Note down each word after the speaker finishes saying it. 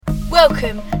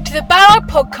Welcome to the Ballard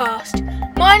podcast.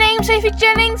 My name's Sophie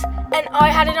Jennings and I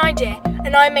had an idea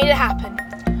and I made it happen.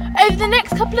 Over the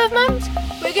next couple of months,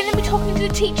 we're going to be talking to the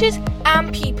teachers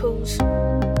and pupils.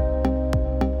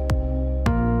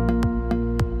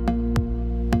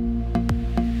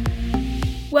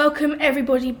 Welcome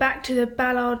everybody back to the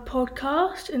Ballard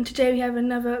podcast, and today we have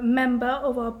another member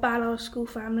of our Ballard School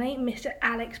family, Mr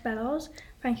Alex Bellars.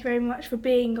 Thank you very much for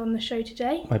being on the show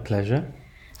today. My pleasure.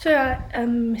 So,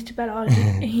 Mr Bellars,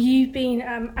 you've been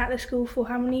at the school for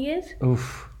how many years?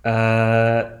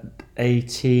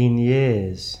 18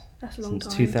 years. That's a long time.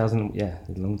 Since 2000, yeah,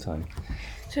 a long time.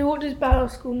 So what does Ballard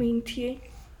School mean to you?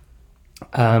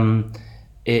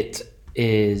 It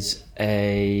is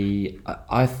I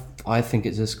think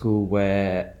it's a school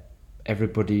where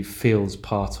everybody feels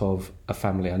part of a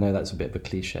family. I know that's a bit of a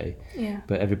cliche,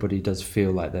 but everybody does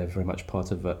feel like they're very much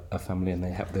part of a family, and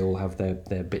they all have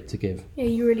their bit to give. Yeah,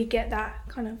 you really get that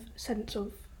kind of sense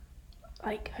of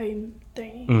like home,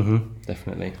 don't you? Mm-hmm,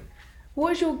 definitely.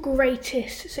 What is your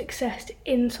greatest success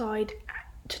inside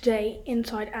and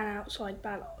outside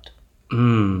Ballard?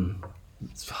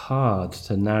 It's hard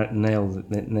to nail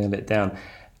it down.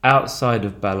 Outside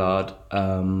of Ballard,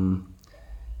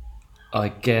 I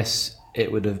guess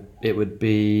it would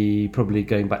be probably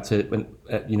going back to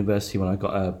at university when I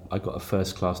got a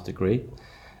first class degree.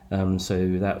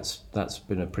 So that's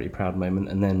been a pretty proud moment.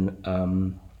 And then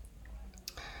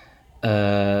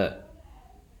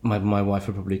my wife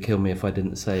would probably kill me if I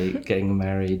didn't say getting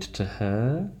married to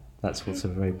her. That's also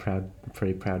a very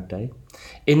proud day.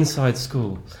 Inside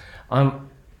school, I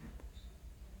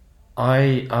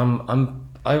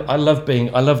love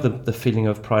the feeling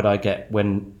of pride I get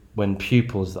when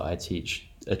pupils that I teach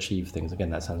achieve things. Again,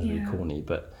 that sounds really corny,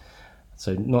 but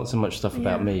so not so much stuff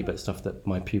about me, but stuff that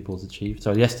my pupils achieved.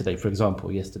 So yesterday, for example,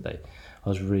 I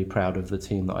was really proud of the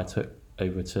team that I took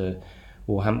over to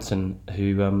Warhampton,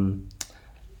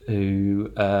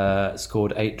 who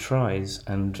scored 8 tries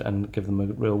and give them a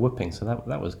real whooping. So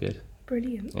that was good.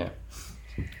 Brilliant. Yeah.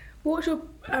 What's your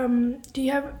do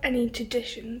you have any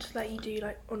traditions that you do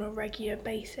like on a regular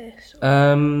basis?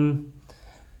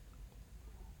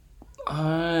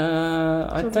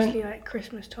 I don't. Like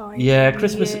Christmas time. Yeah,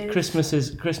 Christmas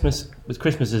is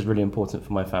really important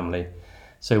for my family.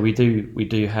 So we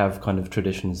do have kind of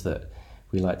traditions that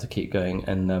we like to keep going,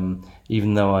 and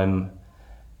even though I'm,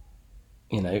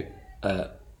 going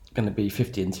to be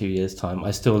 50 in 2 years' time,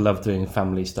 I still love doing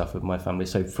family stuff with my family.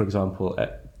 So, for example,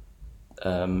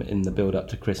 in the build up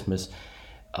to Christmas,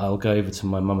 I'll go over to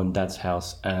my mum and dad's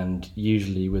house, and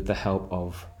usually with the help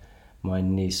of my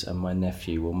niece and my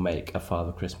nephew, we'll make a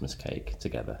Father Christmas cake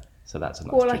together. So that's a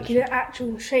nice tradition. Or like tradition. the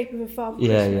actual shape of a Father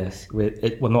Christmas?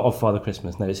 Yeah. Well, not of Father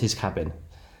Christmas, no, it's his cabin.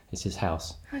 It's his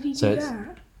house. How do you do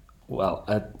that? Well,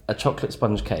 a chocolate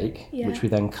sponge cake, which we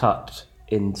then cut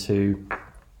into...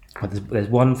 There's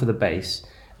one for the base,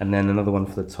 and then another one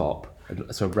for the top,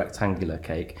 so a rectangular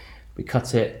cake. We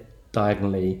cut it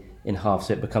diagonally in half,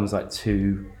 so it becomes like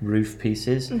 2 roof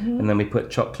pieces, and then we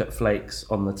put chocolate flakes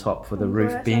on the top for the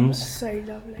roof beams. So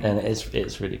lovely. And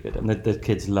it's really good, and the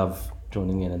kids love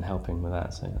joining in and helping with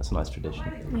that, so that's a nice tradition.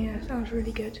 Yeah, sounds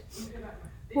really good.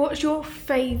 What's your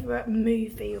favourite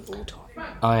movie of all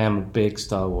time? I am a big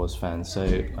Star Wars fan,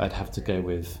 so I'd have to go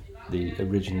with the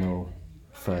original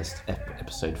first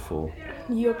episode 4.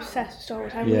 You're obsessed with Star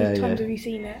Wars. How many times have you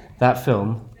seen it? That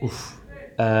film,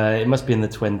 it must be in the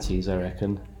 20s, I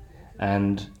reckon.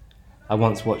 And I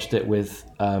once watched it with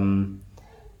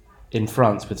in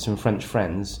France with some French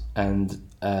friends, and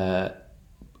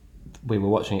we were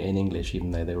watching it in English, even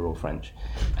though they were all French.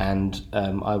 And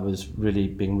I was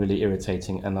being really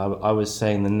irritating, and I was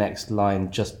saying the next line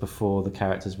just before the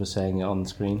characters were saying it on the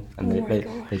screen, and they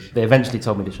eventually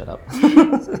told me to shut up.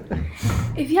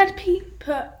 If you had to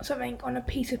put something on a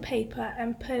piece of paper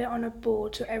and put it on a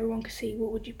board so everyone could see,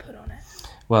 what would you put on it?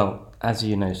 Well, as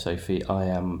you know, Sophie, I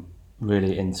am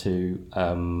really into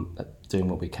doing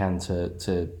what we can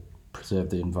to preserve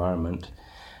the environment.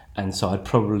 And so I'd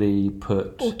probably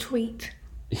put... Or tweet.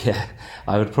 Yeah,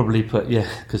 I would probably put... Yeah,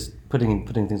 because putting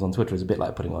things on Twitter is a bit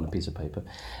like putting it on a piece of paper.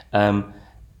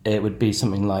 It would be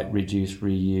something like reduce,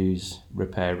 reuse,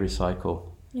 repair,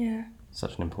 recycle. Yeah.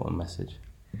 Such an important message.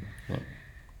 Yeah.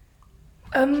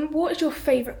 What is your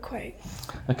favourite quote?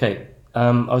 Okay, I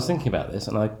was thinking about this,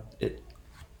 and I've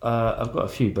got a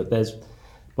few, but there's...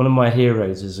 One of my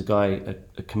heroes is a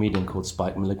comedian called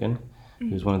Spike Milligan,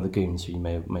 who's one of the goons who you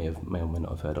may or may not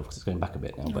have heard of, because it's going back a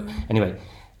bit now. But anyway,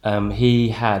 he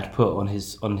had put on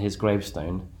his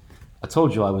gravestone, "I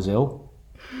told you I was ill,"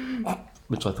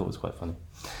 which I thought was quite funny.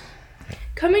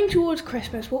 Coming towards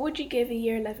Christmas, what would you give a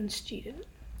Year 11 student?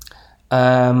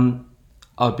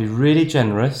 I'd be really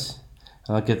generous,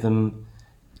 and I'd give them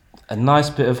a nice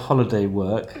bit of holiday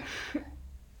work,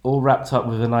 all wrapped up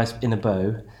with a nice inner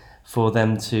bow, for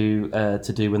them to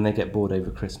do when they get bored over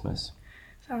Christmas.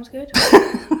 Sounds good.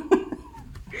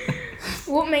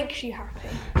 What makes you happy?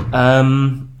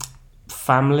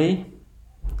 Family,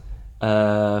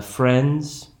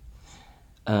 friends,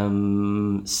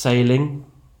 sailing.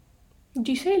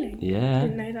 Do you sailing? Yeah,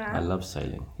 Didn't know that. I love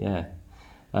sailing. Yeah,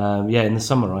 in the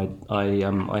summer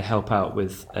I help out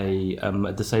with a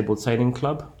disabled sailing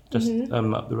club just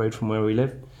up the road from where we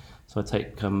live. So I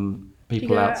take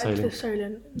people out sailing. The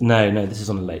Solent? No, this is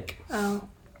on a lake. Oh.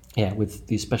 Yeah, with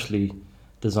these specially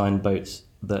designed boats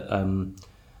that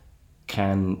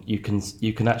you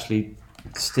can actually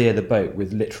steer the boat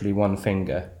with literally one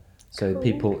finger. So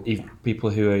Cool. people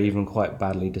who are even quite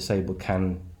badly disabled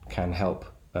can help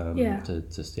Yeah.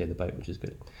 to steer the boat, which is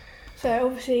good. So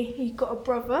obviously you've got a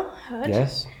brother, heard.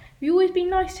 Yes. Have you always been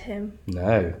nice to him?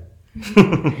 No.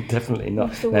 Definitely not.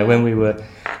 What's the No,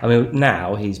 word?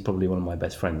 now he's probably one of my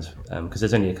best friends because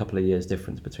there's only a couple of years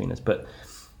difference between us. But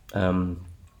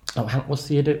what's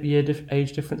the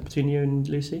age difference between you and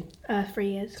Lucy?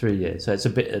 3 years. 3 years. So it's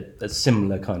a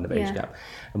similar kind of age Yeah. gap.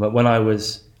 But when I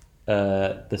was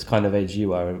this kind of age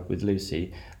you are with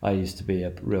Lucy, I used to be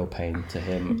a real pain to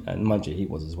him, and mind you, he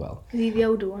was as well. Is he the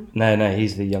older one? No,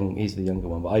 he's the younger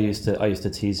one. But I used to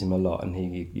tease him a lot, and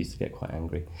he used to get quite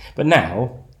angry. But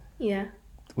now Yeah.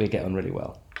 we get on really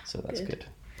well, so that's good.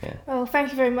 Yeah. Well, thank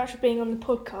you very much for being on the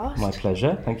podcast. My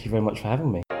pleasure. Thank you very much for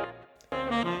having me.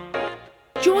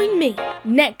 Join me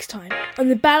next time on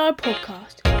the Ballard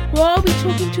podcast, where I'll be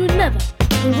talking to another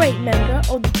great member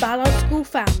of the Ballard School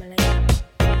family.